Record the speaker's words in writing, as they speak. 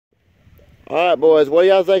Alright, boys, what do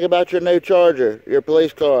y'all think about your new Charger, your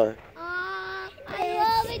police car? I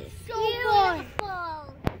love it so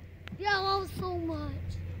beautiful. Yeah, I love it so much.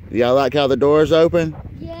 Y'all like how the doors open?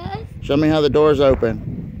 Yes. Show me how the doors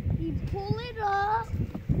open. You pull it up,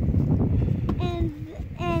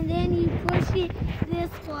 and then you push it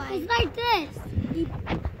this way. It's like this. You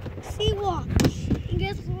see, watch. And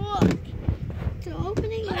guess what? To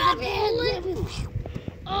open it, you have to pull it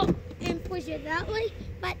up and push it that way.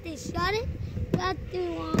 But to shut it, you have to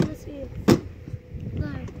do on this here.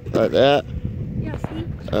 Like that? Yeah, see?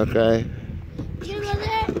 Okay.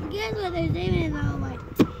 Guess what they're doing though, like,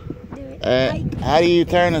 do it. How do you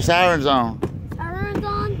turn the sirens on? Sirens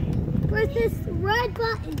on. Push this red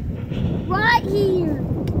button right here.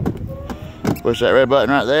 Push that red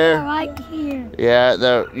button right there? Yeah, right here.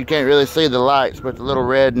 Yeah, you can't really see the lights, but the little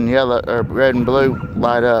red and yellow, or red and blue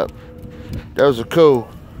light up. Those are cool.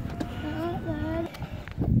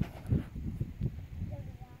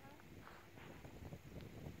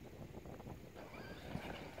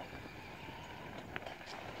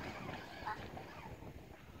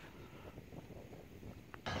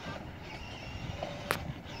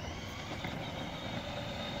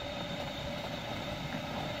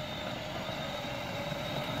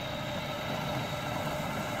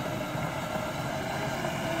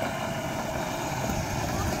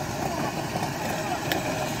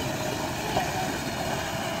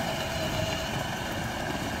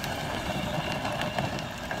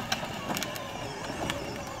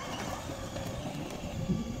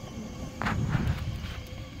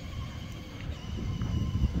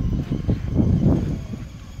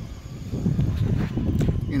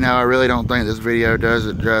 You know, I really don't think this video does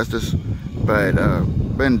it justice, but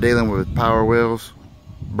been dealing with Power Wheels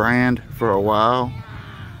brand for a while,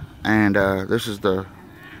 and this is the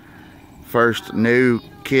first new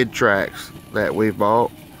Kid Trax that we've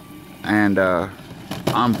bought, and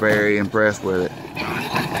I'm very impressed with it.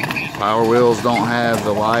 Power Wheels don't have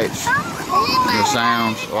the lights, the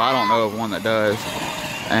sounds. Well, I don't know of one that does,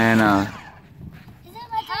 and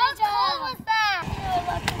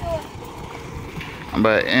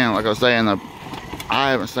but yeah, like I was saying, I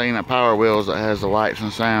haven't seen a Power Wheels that has the lights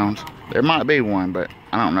and sounds. There might be one, but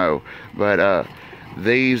I don't know. But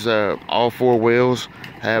these all four wheels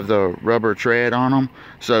have the rubber tread on them,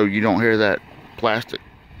 so you don't hear that plastic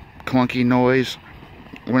clunky noise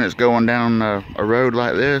when it's going down a road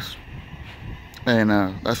like this, and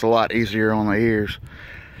that's a lot easier on the ears.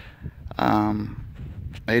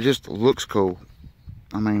 It just looks cool.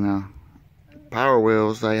 I mean, Power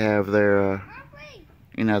Wheels, they have their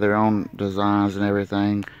you know, their own designs and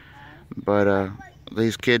everything, but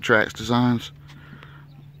these Kid Trax designs,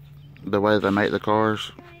 the way they make the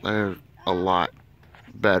cars, they're a lot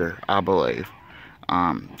better, I believe.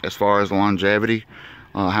 As far as longevity,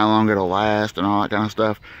 how long it'll last and all that kind of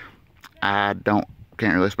stuff, I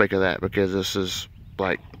can't really speak of that, because this is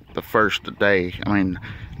like the first day. I mean,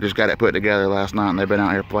 just got it put together last night, and they've been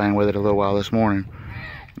out here playing with it a little while this morning,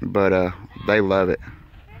 but they love it.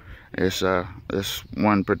 It's this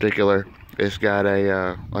one particular, it's got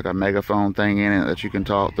a like a megaphone thing in it that you can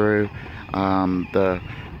talk through. The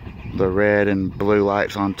red and blue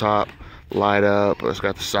lights on top light up. It's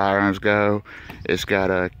got the sirens go. It's got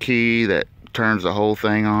a key that turns the whole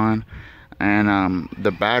thing on, and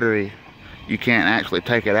the battery, you can't actually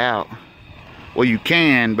take it out. Well, you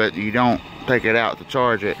can, but you don't take it out to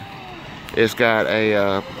charge it. It's got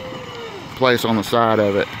a place on the side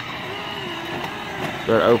of it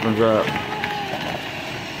that opens up.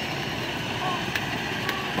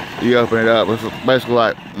 You open it up. It's basically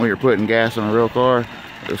like when you're putting gas in a real car.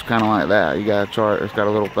 It's kind of like that. You got a charge. It's got a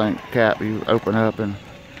little thing cap you open up and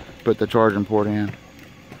put the charging port in.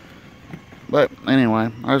 But anyway,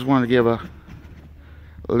 I just wanted to give a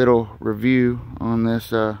little review on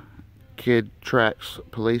this Kid Trax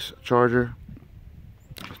police charger.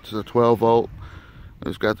 It's a 12 volt.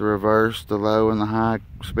 It's got the reverse, the low and the high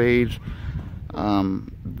speeds.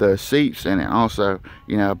 The seats in it also,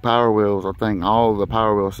 you know, Power Wheels, I think all the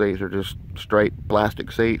Power Wheel seats are just straight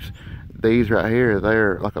plastic seats. These right here,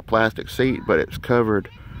 they're like a plastic seat, but it's covered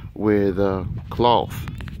with cloth,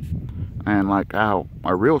 and like how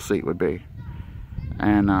a real seat would be,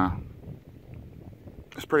 and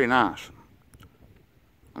it's pretty nice.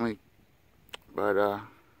 I mean, but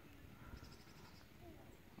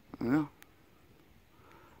yeah,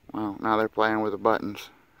 well, now they're playing with the buttons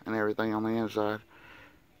and everything on the inside.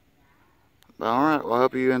 But alright, well, I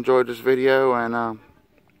hope you enjoyed this video, and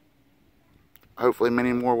hopefully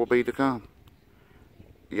many more will be to come.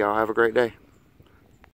 Y'all have a great day.